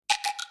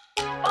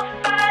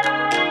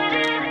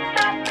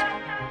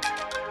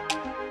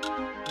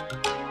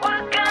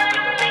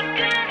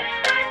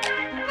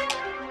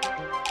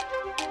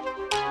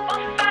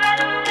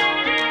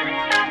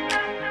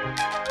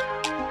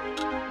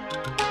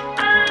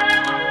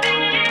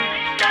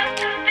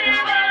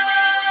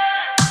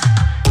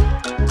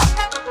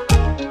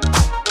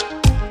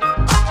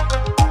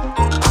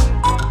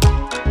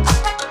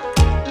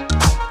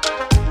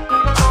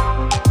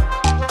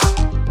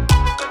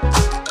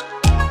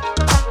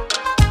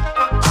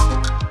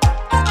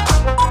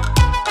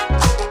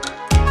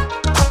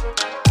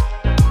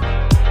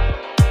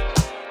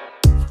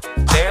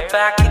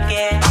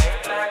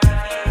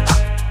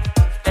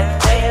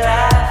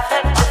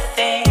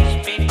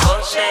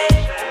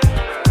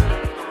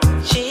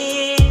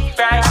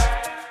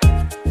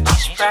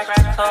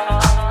practical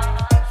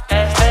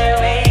as they're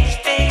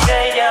wasting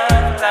their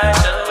young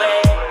lives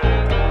away.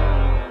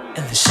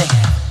 And they're singing.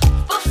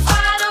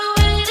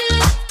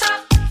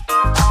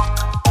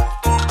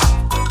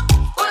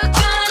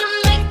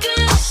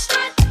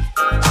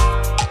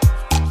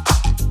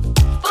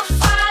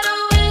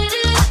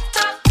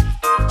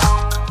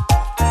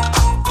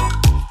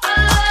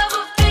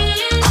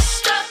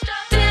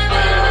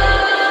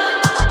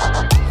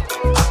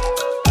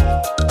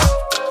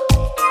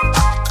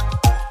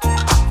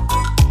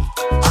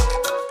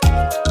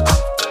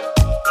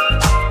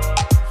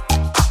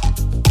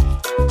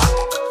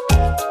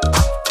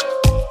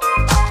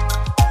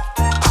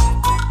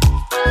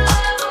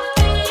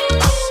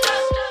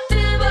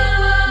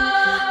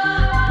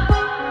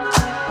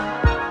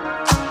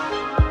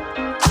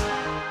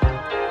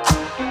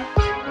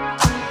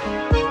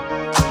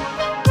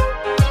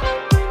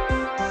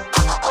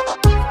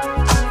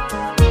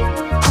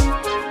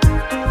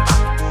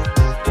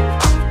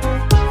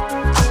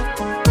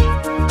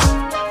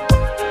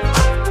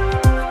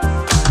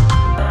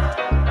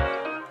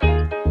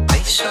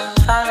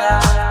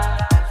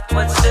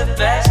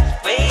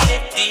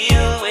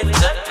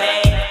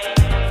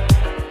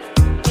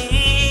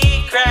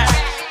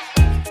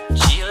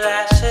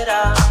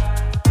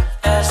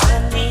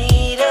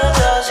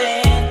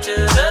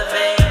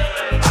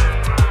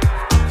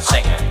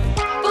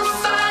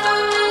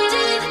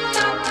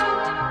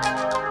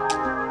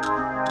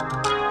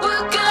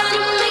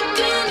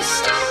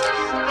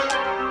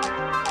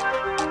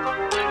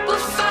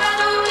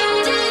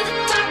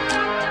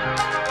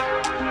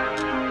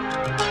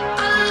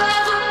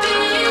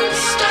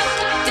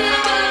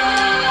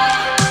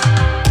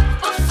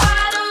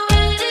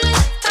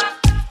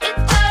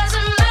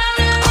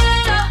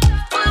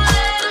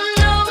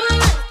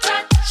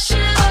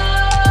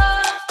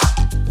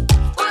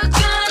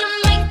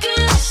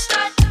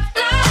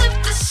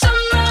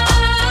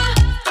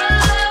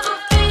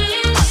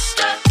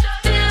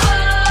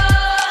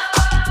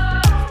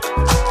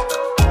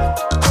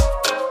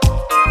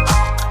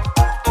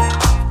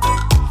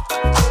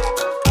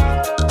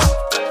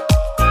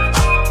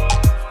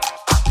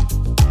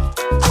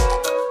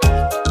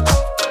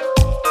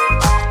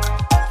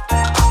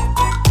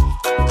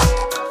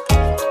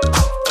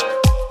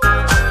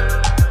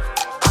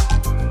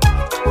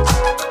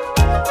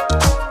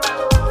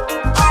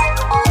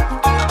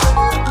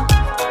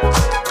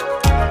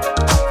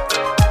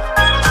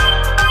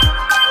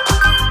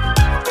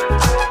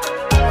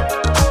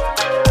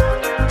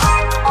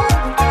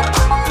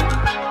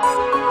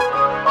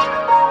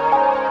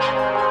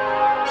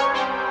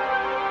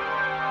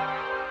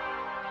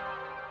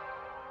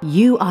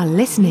 You are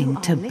listening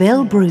to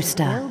Bill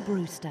Brewster.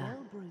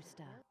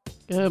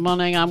 Good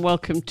morning and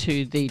welcome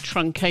to the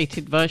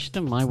truncated version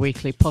of my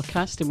weekly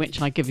podcast in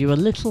which I give you a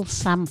little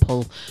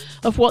sample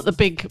of what the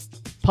big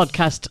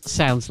podcast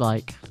sounds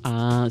like. So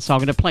I'm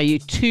going to play you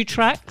 2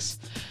 tracks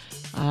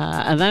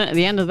and then at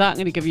the end of that I'm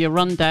going to give you a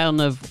rundown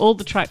of all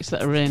the tracks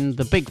that are in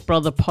the Big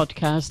Brother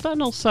podcast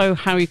and also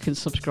how you can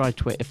subscribe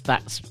to it if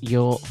that's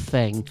your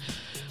thing.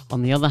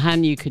 On the other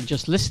hand, you can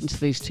just listen to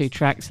these 2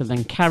 tracks and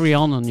then carry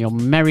on your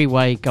merry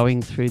way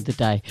going through the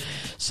day.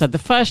 So the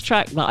first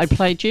track that I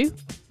played you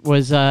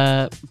was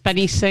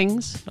Benny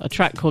Sings, a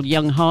track called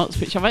Young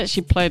Hearts, which I've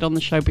actually played on the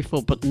show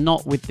before, but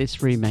not with this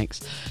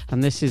remix.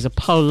 And this is a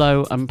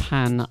Polo and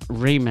Pan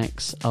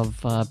remix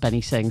of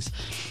Benny Sings.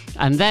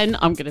 And then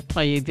I'm going to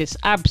play you this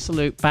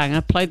absolute banger. I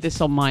played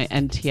this on my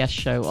NTS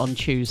show on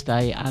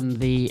Tuesday, and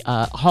the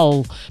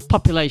whole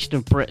population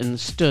of Britain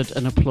stood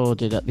and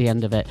applauded at the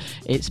end of it.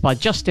 It's by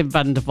Justin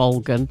van der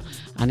Volgen,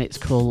 and it's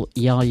called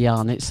Ya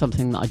Ya, and it's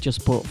something that I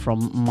just bought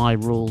from My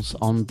Rules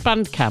on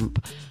Bandcamp.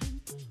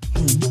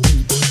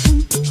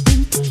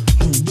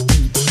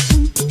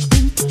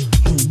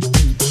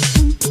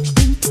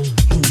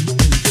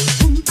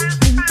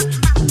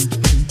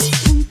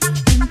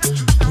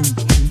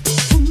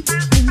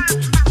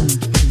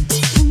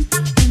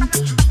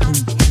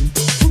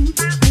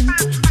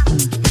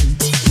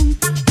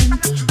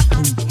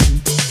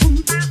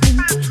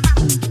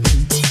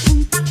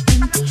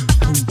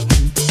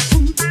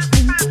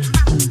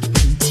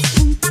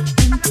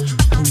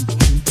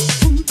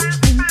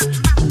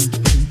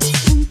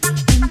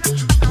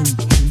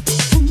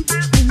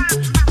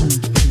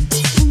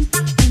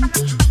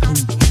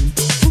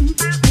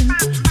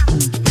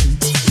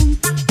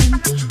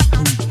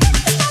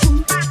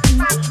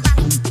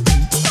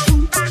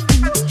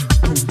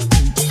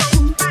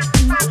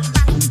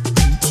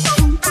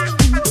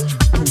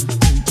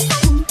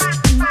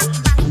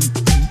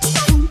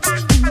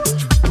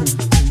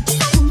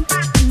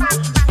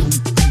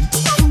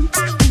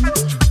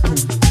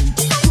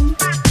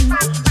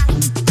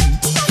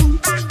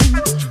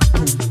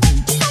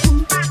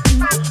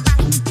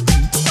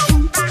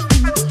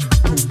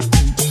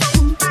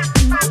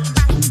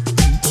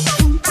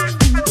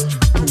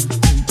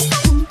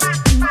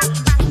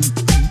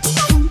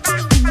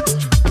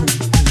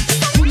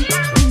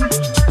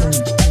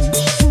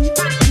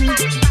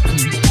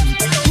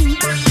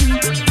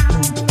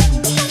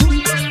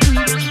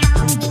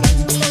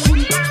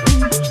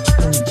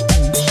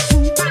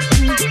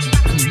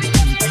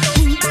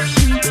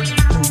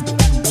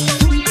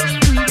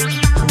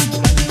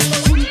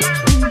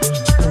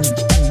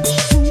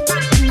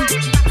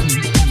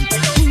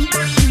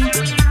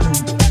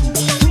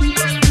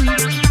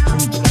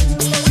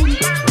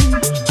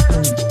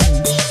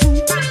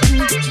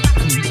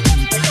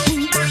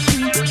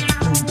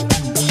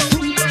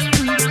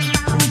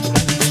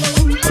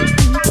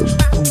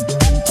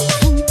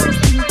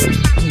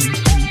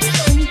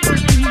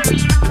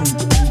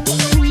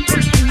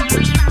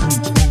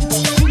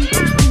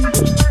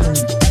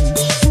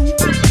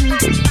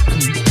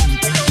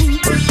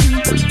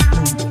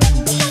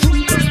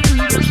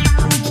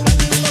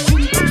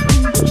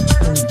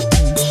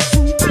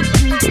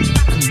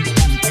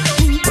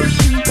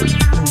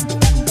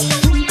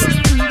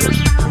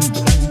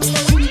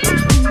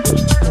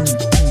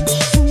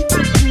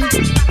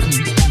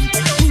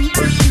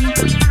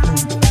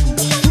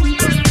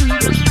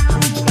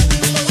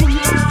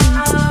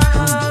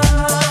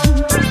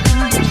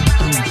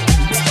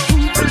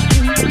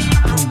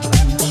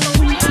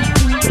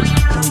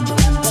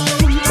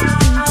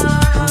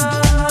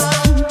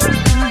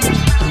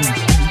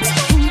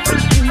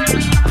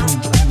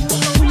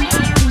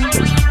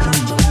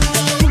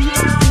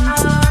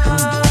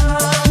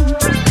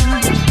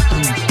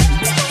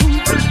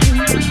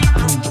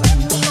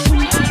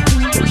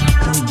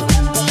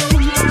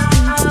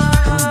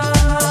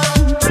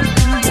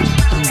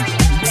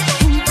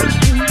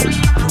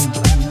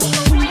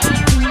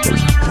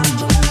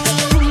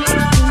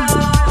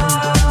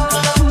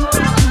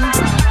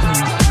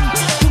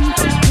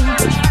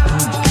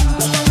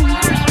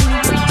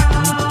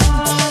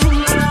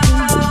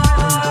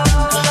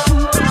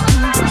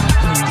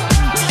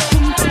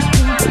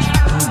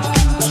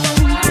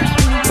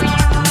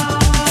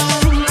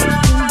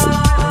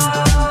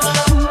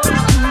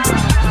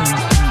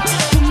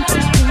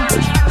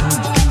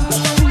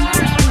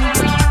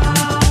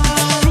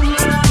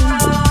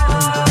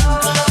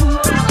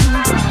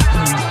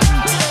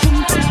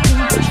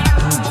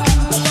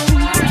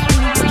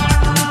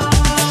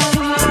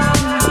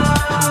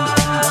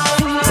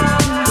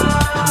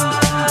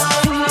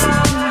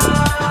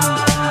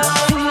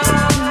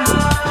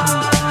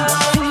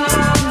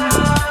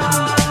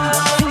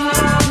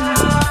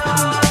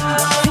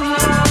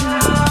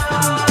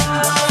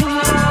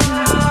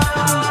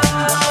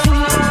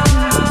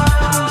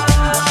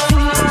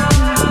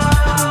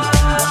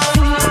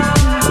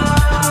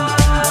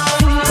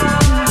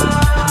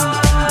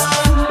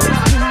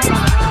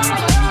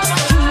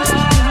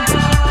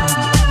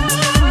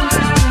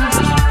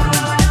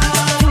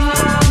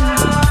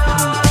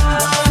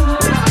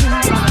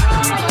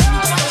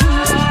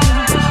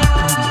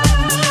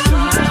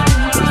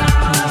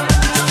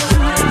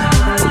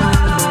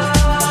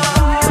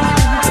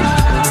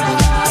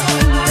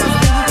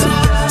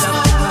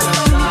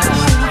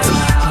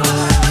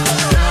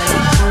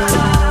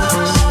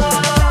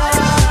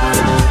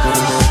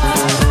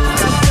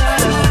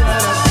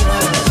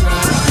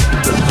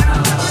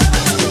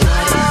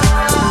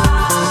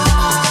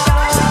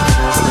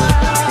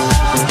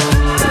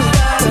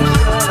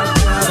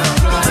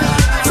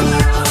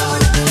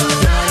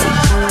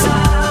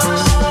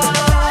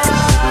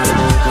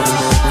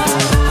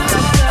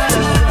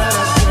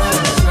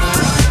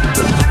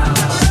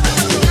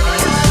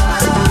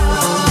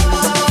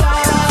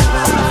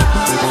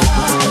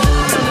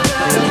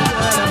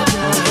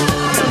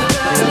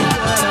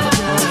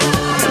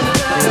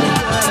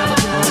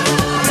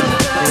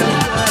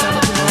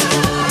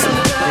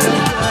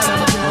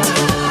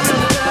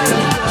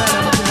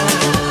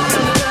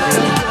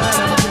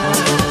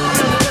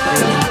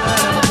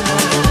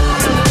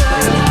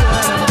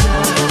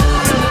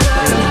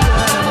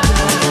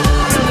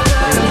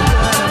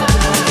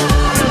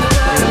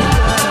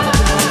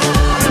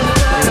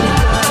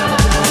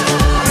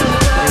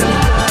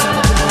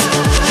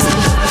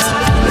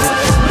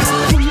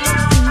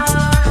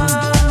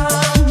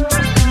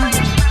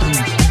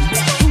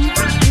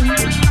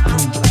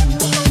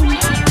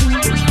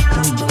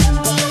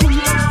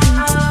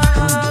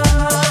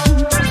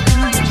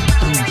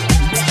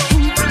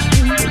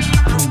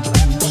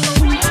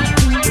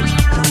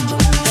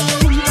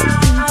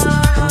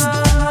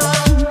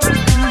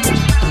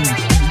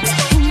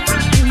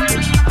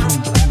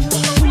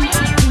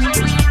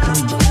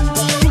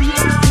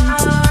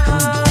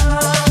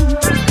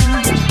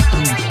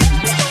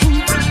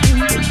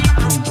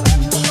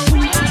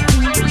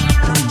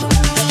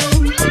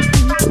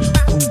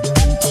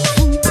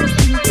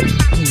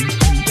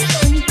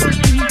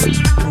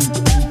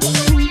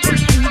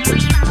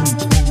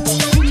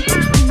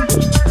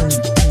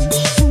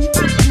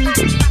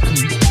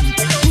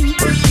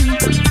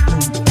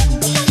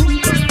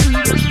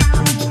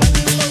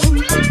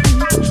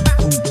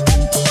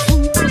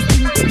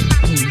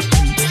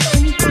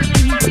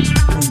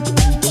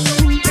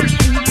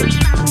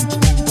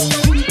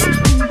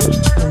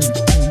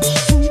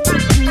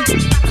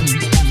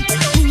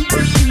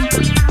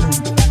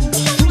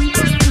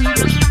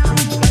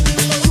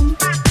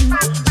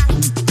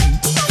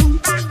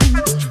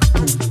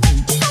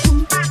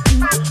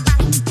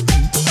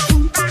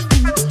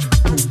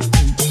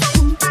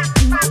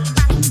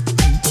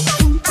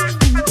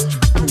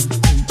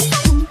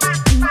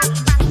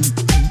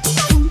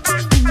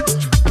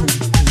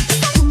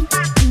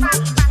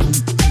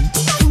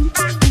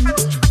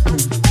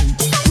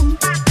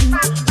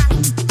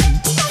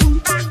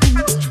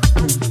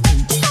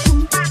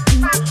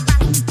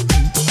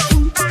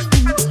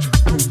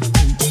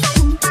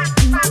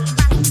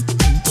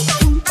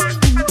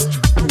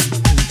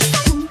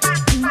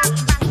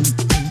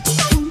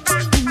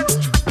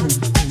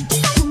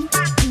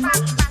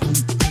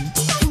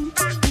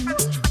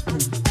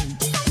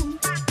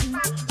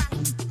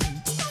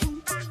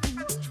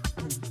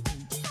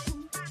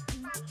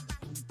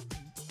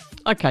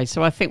 Okay,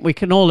 so I think we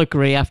can all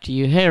agree after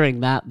you hearing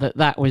that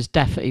that was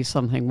definitely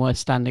something worth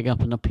standing up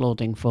and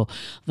applauding for.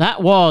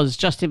 That was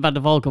Justin van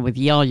der Volgen with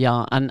Ya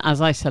Ya, and as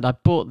I said, I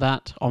bought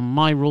that on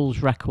My Rules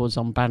Records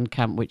on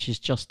Bandcamp, which is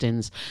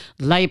Justin's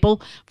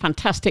label.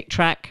 Fantastic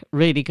track,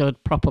 really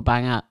good, proper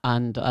banger,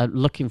 and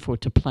looking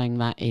forward to playing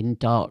that in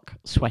dark,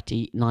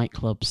 sweaty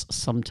nightclubs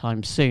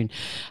sometime soon.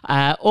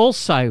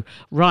 Also,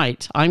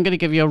 right, I'm going to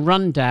give you a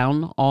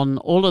rundown on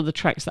all of the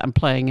tracks that I'm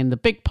playing in the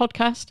big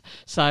podcast.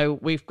 So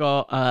we've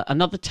got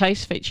Another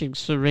Taste featuring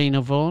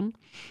Serena Vaughan,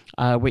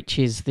 which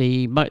is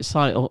the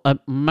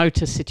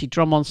Motor City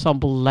Drum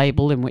Ensemble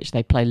label in which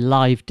they play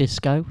live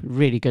disco.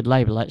 Really good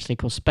label, actually,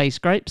 called Space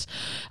Grapes.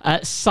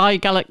 Psy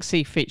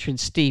Galaxy featuring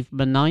Steve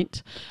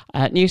Menight.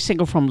 New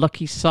single from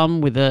Lucky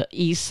Sun with a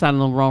Yves Saint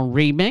Laurent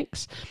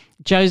remix.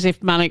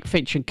 Joseph Malik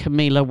featuring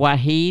Camila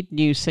Wahid,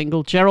 new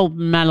single. Gerald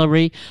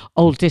Mallory,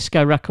 old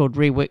disco record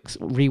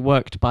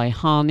reworked by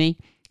Hani.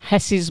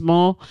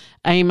 Hessismore,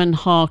 Eamon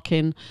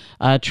Harkin,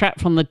 track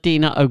from the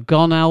Dina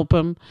Ogon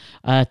album,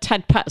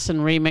 Tad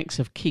Patson remix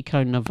of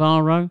Kiko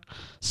Navarro,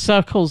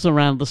 Circles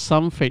Around the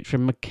Sun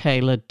featuring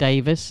Michaela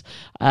Davis,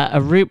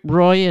 Arup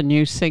Roy, a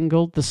new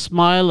single, The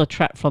Smile, a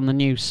track from the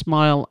new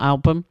Smile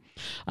album,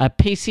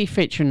 PC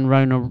featuring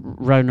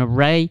Rona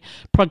Ray,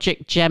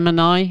 Project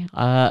Gemini,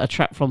 a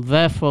track from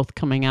their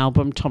forthcoming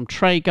album, Tom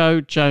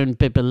Trago, Joan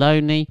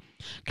Bibiloni,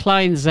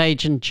 Klein's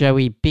agent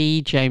Joey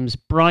B, James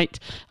Bright,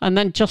 and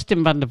then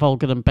Justin van der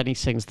Volgen and Benny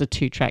Sings, the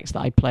two tracks that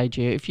I played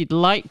you. If you'd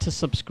like to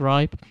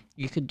subscribe,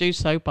 you can do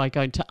so by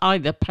going to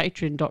either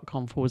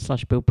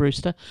patreon.com/Bill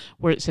Brewster,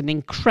 where it's an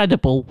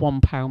incredible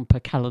 £1 per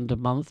calendar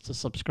month to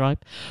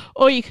subscribe,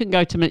 or you can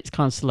go to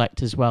Mixcloud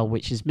Select as well,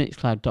 which is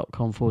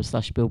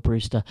mixcloud.com/Bill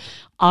Brewster.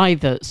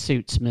 Either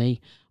suits me.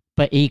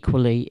 But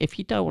equally, if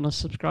you don't want to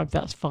subscribe,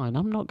 that's fine.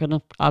 I'm not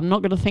gonna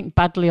think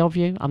badly of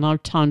you. I know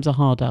times are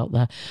hard out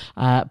there,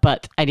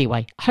 but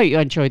anyway, I hope you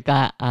enjoyed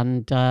that,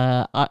 and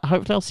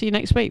hopefully I'll see you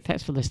next week.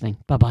 Thanks for listening.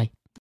 Bye bye.